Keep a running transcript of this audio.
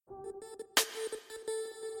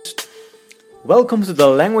Welcome to the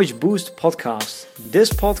Language Boost podcast.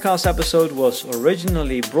 This podcast episode was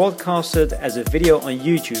originally broadcasted as a video on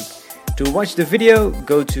YouTube. To watch the video,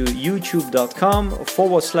 go to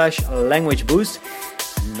youtube.com/language boost.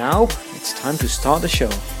 Now it's time to start the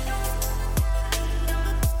show.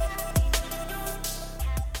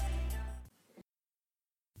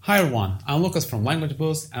 Hi everyone, I'm Lucas from Language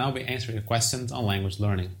Boost and I'll be answering your questions on language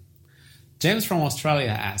learning. James from Australia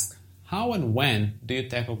asked, how and when do you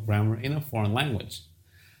tackle grammar in a foreign language?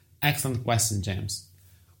 Excellent question, James.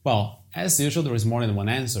 Well, as usual, there is more than one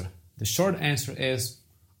answer. The short answer is,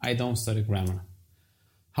 I don't study grammar.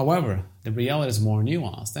 However, the reality is more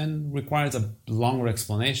nuanced and requires a longer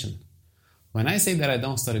explanation. When I say that I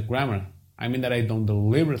don't study grammar, I mean that I don't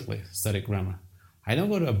deliberately study grammar. I don't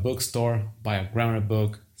go to a bookstore, buy a grammar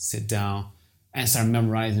book, sit down, and start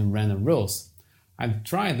memorizing random rules. I've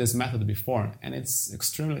tried this method before, and it's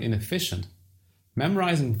extremely inefficient.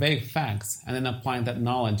 Memorizing vague facts and then applying that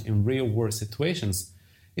knowledge in real-world situations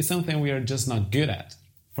is something we are just not good at.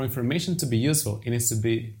 For information to be useful, it needs to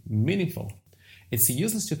be meaningful. It's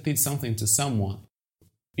useless to teach something to someone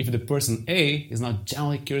if the person A is not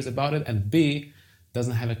genuinely curious about it and B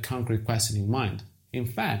doesn't have a concrete question in mind. In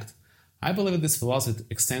fact, I believe that this philosophy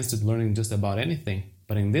extends to learning just about anything,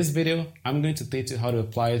 but in this video, I'm going to teach you how to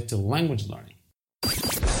apply it to language learning.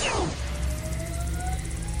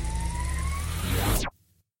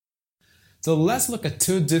 So let's look at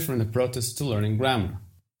two different approaches to learning grammar.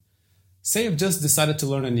 Say you've just decided to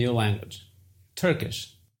learn a new language,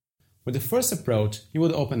 Turkish. With the first approach, you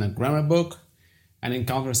would open a grammar book and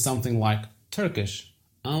encounter something like Turkish,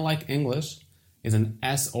 unlike English, is an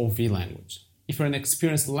SOV language. If you're an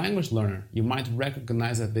experienced language learner, you might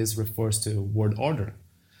recognize that this refers to word order.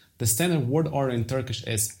 The standard word order in Turkish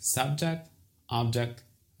is subject, object,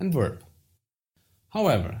 and verb.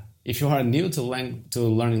 However, if you are new to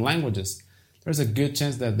learning languages, there's a good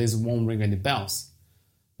chance that this won't ring any bells.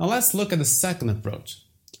 Now let's look at the second approach.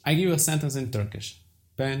 I give you a sentence in Turkish.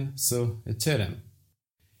 Ben su içerim.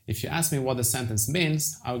 If you ask me what the sentence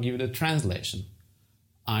means, I'll give you the translation.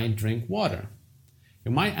 I drink water.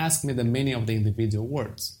 You might ask me the meaning of the individual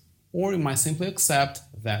words, or you might simply accept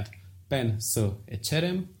that ben su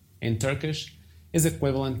içerim in Turkish is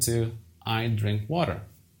equivalent to I drink water.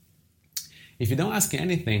 If you don't ask me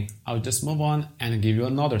anything, I'll just move on and give you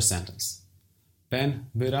another sentence. Ben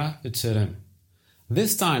bira içerim.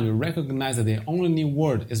 This time you recognize that the only new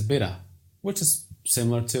word is bira, which is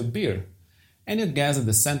similar to beer, and you guess that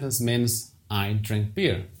the sentence means I drink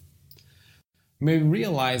beer. You may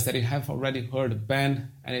realize that you have already heard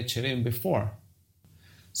ben and içerim before.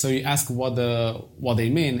 So you ask what they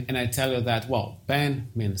mean, and I tell you that, well,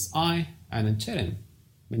 ben means I, and içerim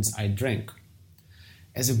means I drink.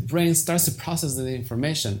 As your brain starts to process the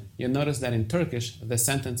information, you notice that in Turkish, the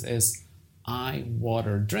sentence is I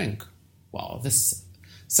water drink. Wow, this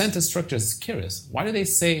sentence structure is curious. Why do they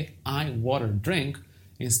say I water drink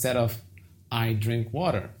instead of I drink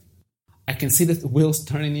water? I can see the wheels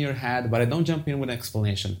turning in your head, but I don't jump in with an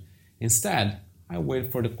explanation. Instead, I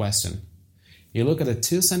wait for the question. You look at the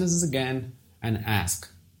two sentences again and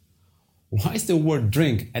ask, why is the word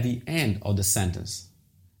drink at the end of the sentence?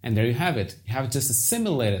 And there you have it. You have just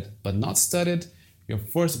assimilated, but not studied, your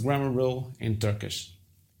first grammar rule in Turkish.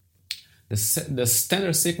 The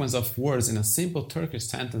standard sequence of words in a simple Turkish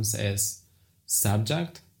sentence is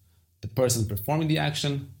subject, the person performing the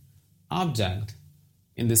action, object,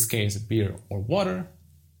 in this case beer or water,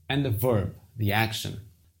 and the verb, the action.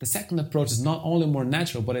 The second approach is not only more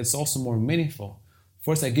natural, but it's also more meaningful.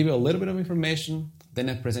 First, I give you a little bit of information, then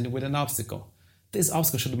I present you with an obstacle. This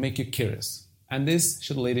obstacle should make you curious, and this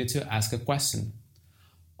should lead you to ask a question.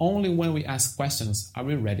 Only when we ask questions are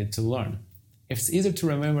we ready to learn. If it's easier to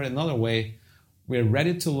remember another way, we are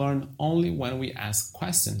ready to learn only when we ask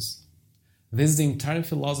questions. This is the entire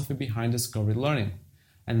philosophy behind discovery learning,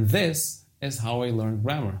 and this is how I learned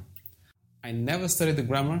grammar. I never studied the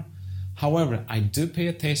grammar, however, I do pay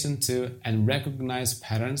attention to and recognize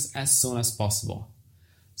patterns as soon as possible.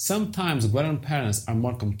 Sometimes grammar patterns are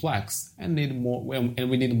more complex and we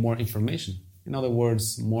need more information. In other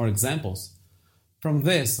words, more examples. From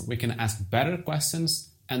this, we can ask better questions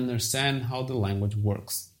and understand how the language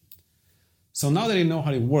works. So now that you know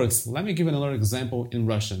how it works, let me give you another example in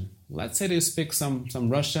Russian. Let's say that you speak some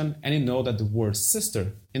Russian and you know that the word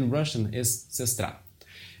sister in Russian is sestra.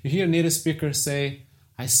 You hear a native speaker say,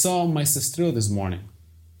 I saw my sister this morning.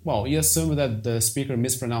 Well, you assume that the speaker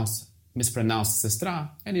mispronounced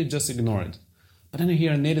sestra and you just ignore it. But then you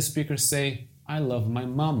hear a native speaker say, I love my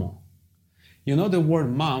mama. You know the word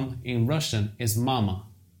mom in Russian is mama.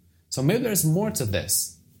 So maybe there's more to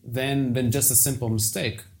this than just a simple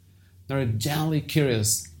mistake. they're genuinely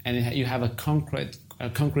curious and you have a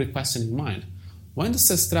concrete question in mind. When do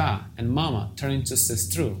sestra and mama turn into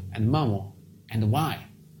sestru and mamo, and why?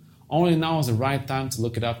 Only now is the right time to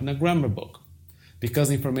look it up in a grammar book, because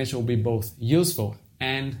the information will be both useful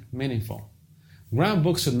and meaningful. Grammar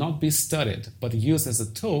books should not be studied, but used as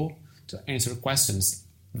a tool to answer questions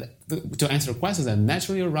that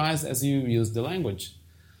naturally arise as you use the language.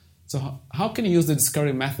 So how can you use the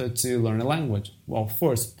discovery method to learn a language? Well,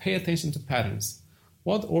 first, pay attention to patterns.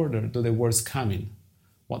 What order do the words come in?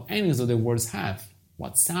 What endings do the words have?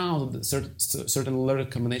 What sounds do certain letter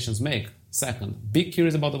combinations make? Second, be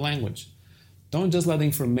curious about the language. Don't just let the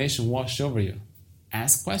information wash over you.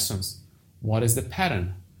 Ask questions. What is the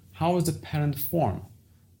pattern? How is the pattern formed?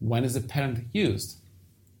 When is the pattern used?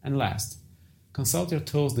 And last, consult your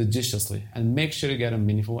tools judiciously and make sure you get a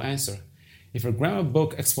meaningful answer. If your grammar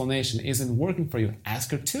book explanation isn't working for you,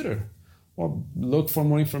 ask your tutor or look for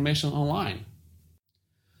more information online.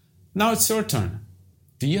 Now it's your turn.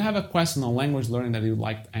 Do you have a question on language learning that you'd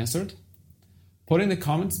like answered? Put it in the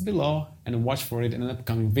comments below and watch for it in an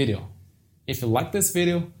upcoming video. If you like this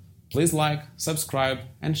video, please like, subscribe,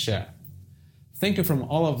 and share. Thank you from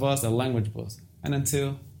all of us at Language Boost, and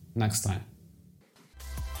until next time.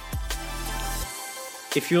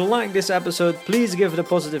 If you like this episode, please give it a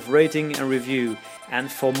positive rating and review.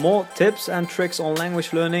 And for more tips and tricks on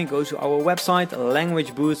language learning, go to our website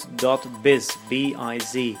languageboost.biz,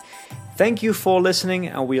 B-I-Z. Thank you for listening,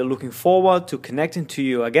 and we are looking forward to connecting to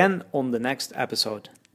you again on the next episode.